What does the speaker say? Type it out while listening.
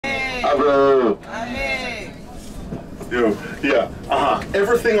Bravo. Amen. Yeah.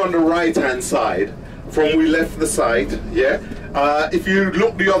 Everything on the right hand side, from we left the site, yeah. If you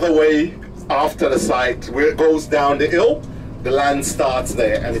look the other way after the site, where it goes down the hill, the land starts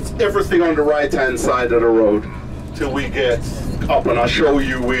there, and it's everything on the right hand side of the road till we get up, and I'll show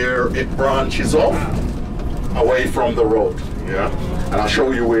you where it branches off away from the road, yeah. And I'll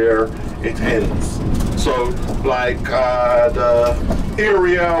show you where it ends. So, like the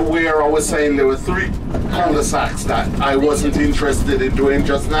area where I was saying there were 3 cul-de-sacs that I wasn't interested in doing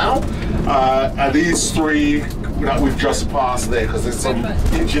just now, are these 3 that we've just passed there, because there's some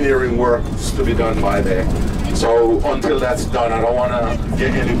engineering work to be done by there. So until that's done, I don't want to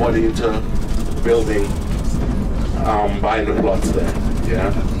get anybody into building, buying the plots there.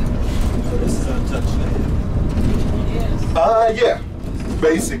 Yeah. So this is untouched land? Yeah.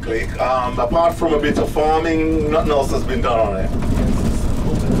 Basically, apart from a bit of farming, nothing else has been done on it.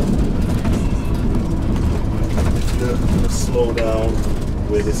 Let's slow down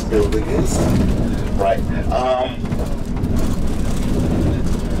where this building is. Right.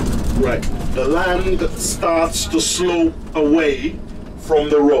 Right. The land starts to slope away from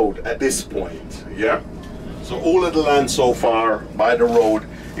the road at this point. Yeah. So all of the land so far by the road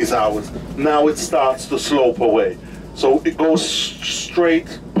is ours. Now it starts to slope away. So it goes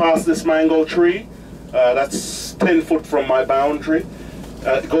straight past this mango tree. That's 10 foot from my boundary.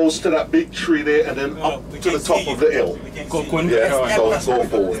 It goes to that big tree there and then up to the top of the hill. Yeah, so go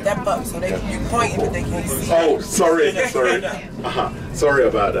forward. Step up so they can, you point but they can't see. Oh, sorry. Sorry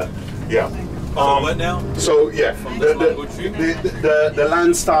about that. Yeah. So what now? So yeah, the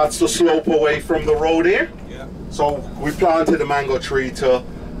land starts to slope away from the road here. Yeah. So we planted a mango tree to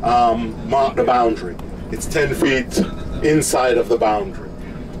mark the boundary. It's 10 feet inside of the boundary.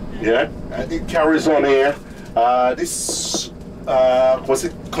 Yeah, it carries on here. This was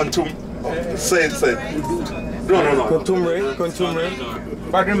it Contum? Say it. No. Contumre.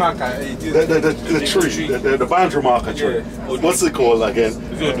 Boundary marker. The tree, the boundary marker tree. Yeah. What's it called again?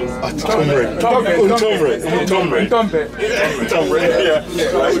 Untumre.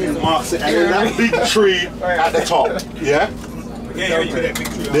 Yeah. Right, it marks it. And then that big tree at the top. Yeah.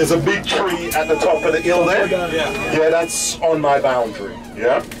 There's a big tree at the top of the hill there. Yeah, that's on my boundary.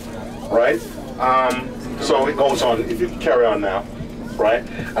 Yeah. Right. So it goes on. If you carry on now. Right,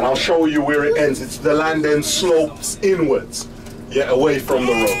 and I'll show you where it ends. It's the land then slopes inwards, yeah, away from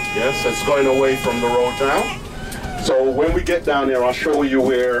the road. Yes, it's going away from the road now. So when we get down there, I'll show you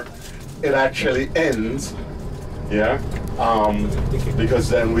where it actually ends. Yeah, because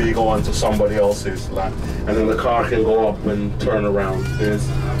then we go on to somebody else's land, and then the car can go up and turn around. There's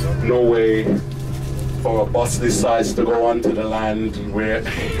no way for a bus this size to go onto the land where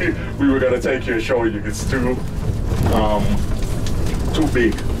we were going to take you and show you. It's too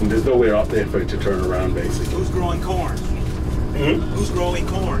big, and there's nowhere up there for it to turn around, basically. Who's growing corn? Who's growing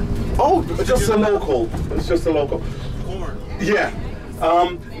corn? Oh, just a local. It's just a local. Corn? Yeah.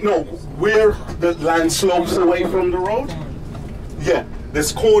 No, where the land slopes away from the road, yeah,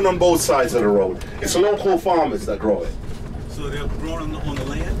 there's corn on both sides of the road. It's local farmers that grow it. So they're growing on the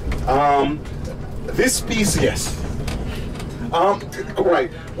land? This piece, yes. Right,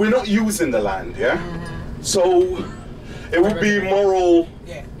 we're not using the land, yeah? So it would be moral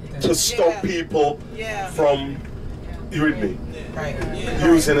to stop people from, you with me,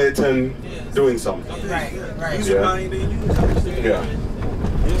 using it and doing something. Yeah.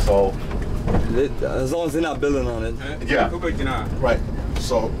 So, as long as they're not building on it. Yeah. Right.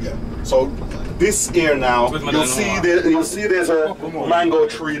 So yeah. So this here now, you'll see there's a mango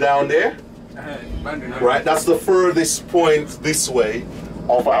tree down there. Right. That's the furthest point this way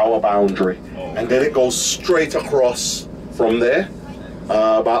of our boundary, and then it goes straight across from there,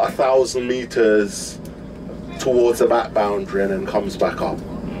 about 1,000 meters towards the back boundary, and then comes back up.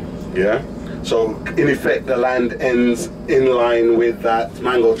 Yeah. So in effect, the land ends in line with that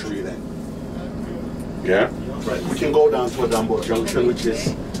mango tree then. Yeah. Right. We can go down to a Dumbo Junction, which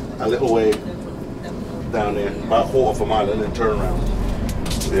is a little way down there, about a quarter of a mile, and then turn around.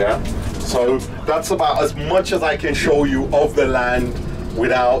 Yeah. So that's about as much as I can show you of the land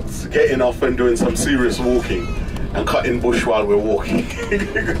without getting off and doing some serious walking and cutting bush while we're walking.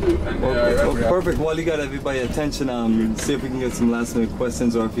 Perfect. While you got everybody's attention, see if we can get some last minute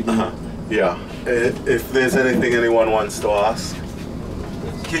questions, or if you can. Yeah. If there's anything anyone wants to ask.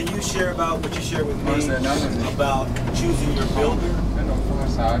 Can you share about what you shared with me about choosing your builder?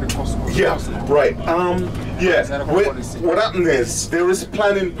 Yeah, right. Yeah, what happened is there is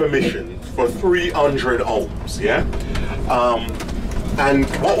planning permission for 300 homes, yeah? And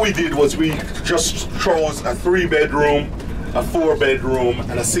what we did was we just chose a 3-bedroom a 4-bedroom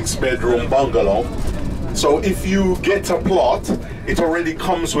and a 6-bedroom bungalow. So if you get a plot, it already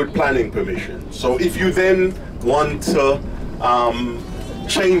comes with planning permission. So if you then want to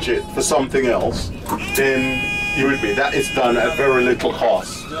change it for something else, then you with me, that is done at very little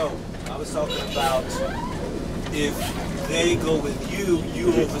cost. No, I was talking about if they go with you,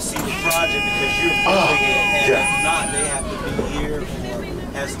 you oversee the project because you're building it, and if not, they have to be here or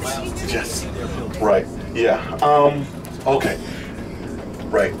have somebody else to see their building. Right, yeah. Okay,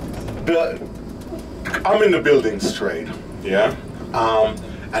 right. I'm in the buildings trade, yeah?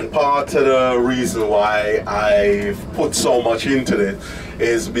 And part of the reason why I've put so much into it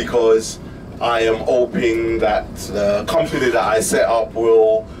is because I am hoping that the company that I set up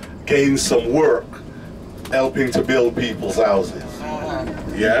will gain some work helping to build people's houses.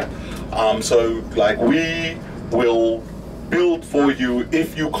 Yeah? So like we will build for you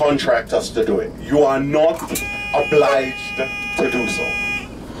if you contract us to do it. You are not obliged to do so.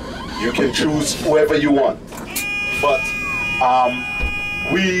 You can choose whoever you want. But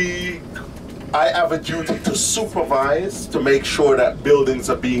I have a duty to supervise to make sure that buildings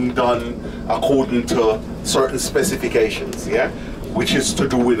are being done according to certain specifications, yeah? Which is to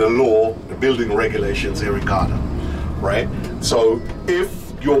do with the law, the building regulations here in Ghana, right? So if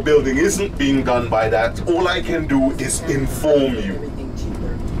your building isn't being done by that, all I can do is inform you,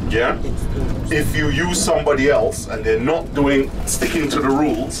 yeah? If you use somebody else and they're not sticking to the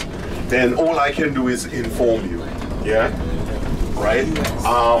rules, then all I can do is inform you, yeah? Right?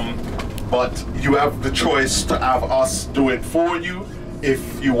 But you have the choice to have us do it for you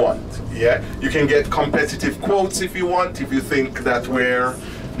if you want, yeah? You can get competitive quotes if you want, if you think that we're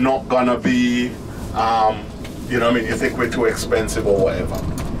not gonna be, you know what I mean, you think we're too expensive or whatever.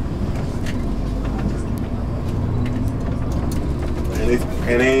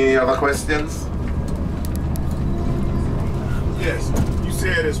 Any other questions? Yes. You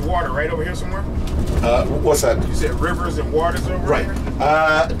said it's water right over here somewhere? What's that? You said rivers and waters over here? Right.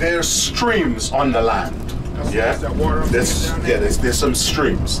 There's streams on the land. Yeah. That water There's some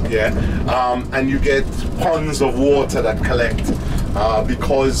streams. Yeah. And you get ponds of water that collect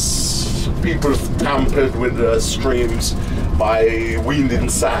because people have tampered with the streams by winding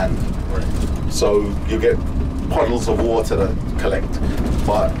sand. Right. So you get puddles of water that collect,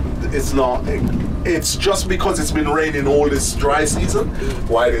 but it's not. It's just because it's been raining all this dry season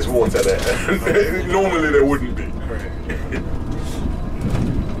why there's water there. Normally there wouldn't be.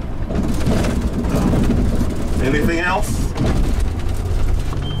 Anything else?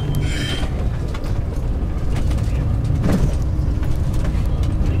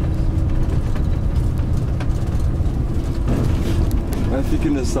 If you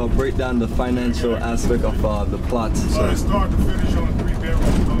can just break down the financial aspect of the plot. Start to finish on a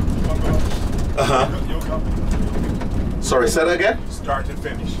 3-bedroom bungalow. Your company. Sorry, say that again? Start to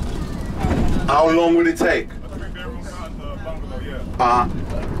finish. How long would it take? A 3-bedroom bungalow, yeah.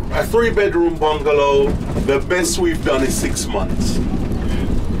 A 3-bedroom bungalow, the best we've done is 6 months.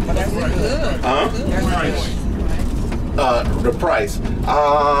 That's good. Huh? The price.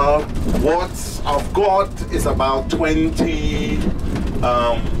 What I've got is about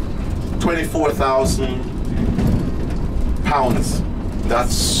 24,000 pounds.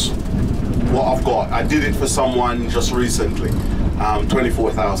 That's what I've got. I did it for someone just recently.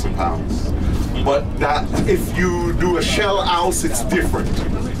 24,000 pounds. But that, if you do a shell house, it's different.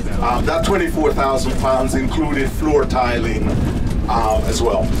 That 24,000 pounds included floor tiling as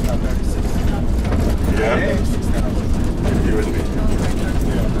well. Yeah. You with me?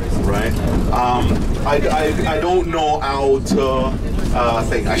 Right? I don't know how to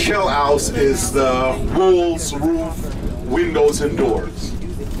think. A shell house is the walls, roof, windows, and doors.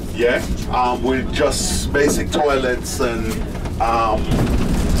 Yeah? With just basic toilets and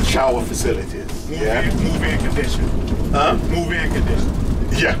shower facilities. Yeah? Move-in condition. Huh? Move-in condition.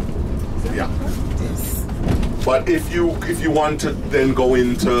 Yeah. Yeah. But if you want to then go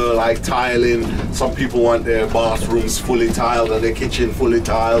into like tiling, some people want their bathrooms fully tiled and their kitchen fully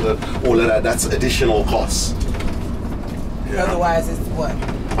tiled and all of that. That's additional costs. Yeah. Otherwise, it's what?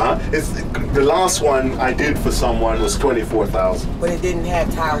 Huh? It's the last one I did for someone was 24,000. But it didn't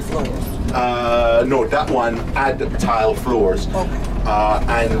have tile floors. No, that one had tile floors. Okay.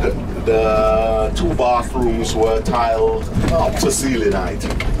 And the 2 bathrooms were tiled up to ceiling height.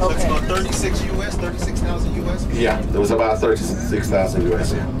 So it's about 36 US, 36,000 US? Yeah, there was about 36,000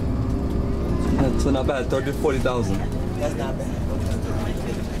 US. Yeah. That's not bad, 30,000 to 40,000. That's not bad.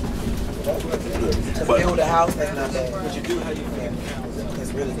 To build a house, that's not bad. What you do, how you feel?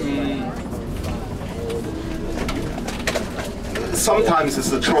 It's really good. sometimes it's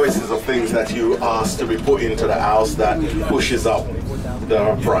the choices of things that you ask to be put into the house that pushes up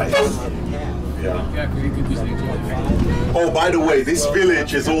the price. Yeah. Oh, by the way, this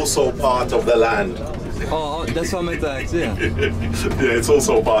village is also part of the land. Oh, that's what I meant to ask, yeah. Yeah, it's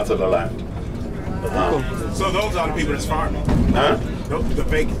also part of the land. So those are the people that's farming? Huh? The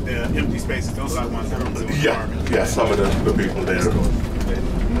vacant, the empty spaces, those are the ones that are doing farming? Yeah, some of the people there.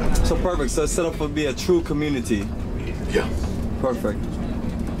 So perfect, so it's set up to be a true community. Yeah. Perfect.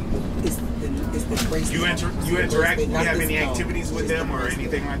 You interact, you have any activities with them or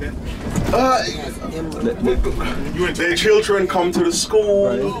anything like that? Their children come to the school.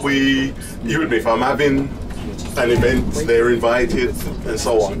 Right. If I'm having an event, they're invited and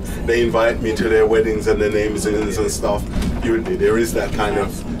so on. They invite me to their weddings and their names and stuff. There is that kind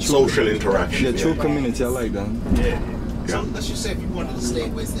of social interaction. Yeah, true community, I like that. Yeah. So let's just say if you wanted to stay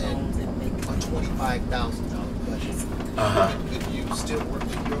within a $25,000 budget, could you still work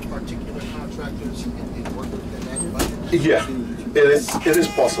with your particular contractors and work within that budget? Yeah, it is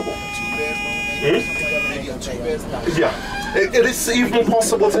possible. Maybe a two-bedroom? Yeah, it is even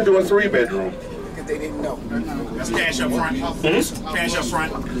possible to do a 3-bedroom. Because they didn't know. That's cash up front. Cash up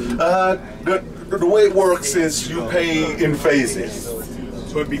front. The way it works is you pay in phases.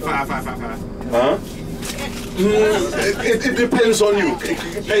 So it'd be 5, 5, 5, 5. Huh? It depends on you.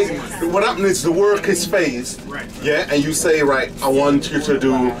 What happens is the work is phased, yeah, and you say, right, I want you to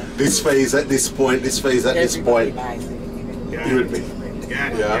do this phase at this point, this phase at this point. You with me?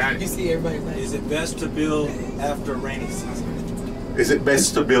 Yeah. You see everybody. Is it best to build after rainy season? Is it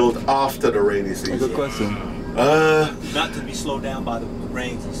best to build after the rainy season? Good question. Not to be slowed down by the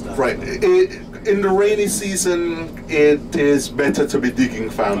rains and stuff. Right. In the rainy season, it is better to be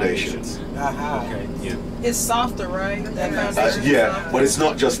digging foundations. Okay, yeah. It's softer, right? That foundation. Yeah, but it's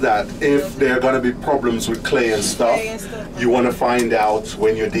not just that. If there are going to be problems with clay and stuff, you want to find out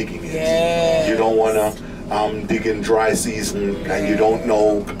when you're digging it. Yeah. You don't want to dig in dry season and you don't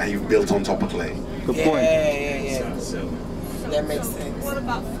know and you've built on top of clay. Good point. Yeah. That makes sense. What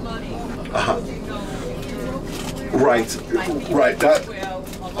about flooding? Right. That.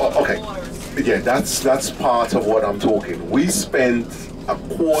 Okay. Yeah, that's part of what I'm talking. We spent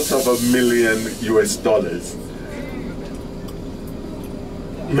 $250,000 US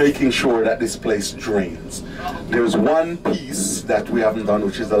making sure that this place drains. There's one piece that we haven't done,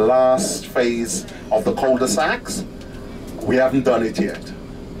 which is the last phase of the cul-de-sacs. We haven't done it yet.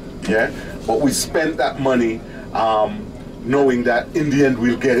 Yeah, but we spent that money knowing that in the end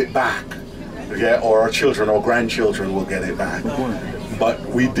we'll get it back. Yeah, or our children or grandchildren will get it back. But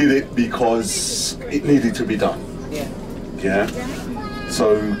we did it because it needed to be done. Yeah.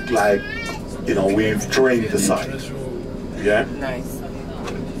 So, like, we've drained the site. Yeah. Nice.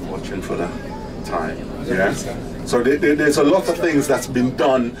 Watching for the time. Yeah. So there's a lot of things that's been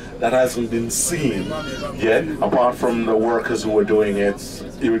done that hasn't been seen yet, apart from the workers who are doing it,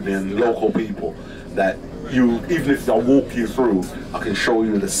 even local people. That even if I walk you through, I can show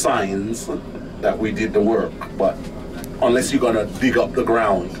you the signs that we did the work. But unless you're gonna dig up the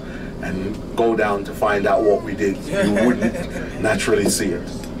ground and go down to find out what we did, you wouldn't naturally see it.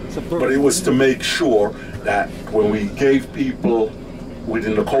 But it was to make sure that when we gave people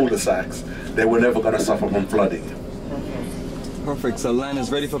within the cul-de-sacs, they were never going to suffer from flooding. Perfect. So land is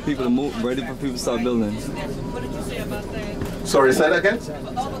ready for people to move, ready for people to start building. What did you say about that? Sorry, say that again? For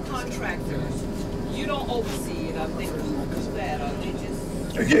other contractors, you don't oversee it. I think who's that? Are they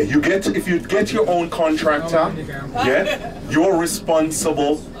just... Yeah, if you get your own contractor, yeah, you're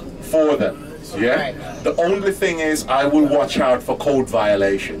responsible for them. Yeah. The only thing is, I will watch out for code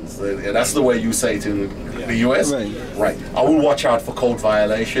violations. That's the way you say it in the US. Right. I will watch out for code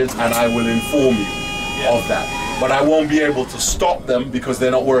violations, and I will inform you of that. But I won't be able to stop them because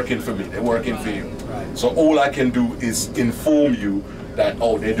they're not working for me. They're working for you. So all I can do is inform you that,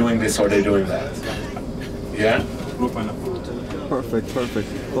 oh, they're doing this or they're doing that. Yeah. Perfect.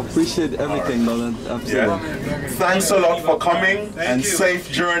 Appreciate everything, brother. Absolutely. Yeah. Thanks a lot for coming and safe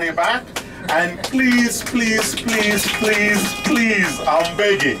journey back. And please, I'm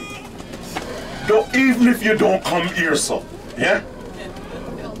begging. Even if you don't come here, so, yeah?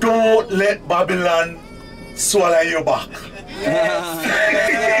 Don't let Babylon swallow your back. You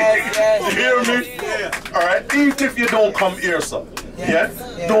hear me? All right? Even if you don't come here, so, yeah?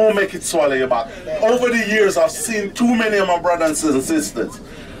 Don't make it swallow your back. Over the years, I've seen too many of my brothers and sisters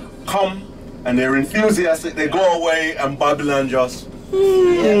come and they're enthusiastic, they go away, and Babylon just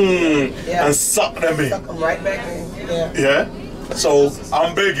and suck them in. Suck them right back in. Yeah. So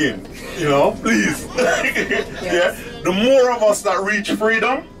I'm begging, please. Yeah. The more of us that reach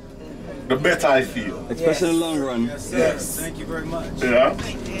freedom, the better I feel. Especially in the long run. Yes, sir. Yes. Thank you very much.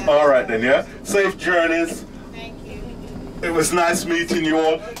 Yeah? All right then, yeah? Safe journeys. It was nice meeting you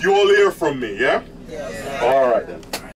all. You all hear from me, yeah? Yes.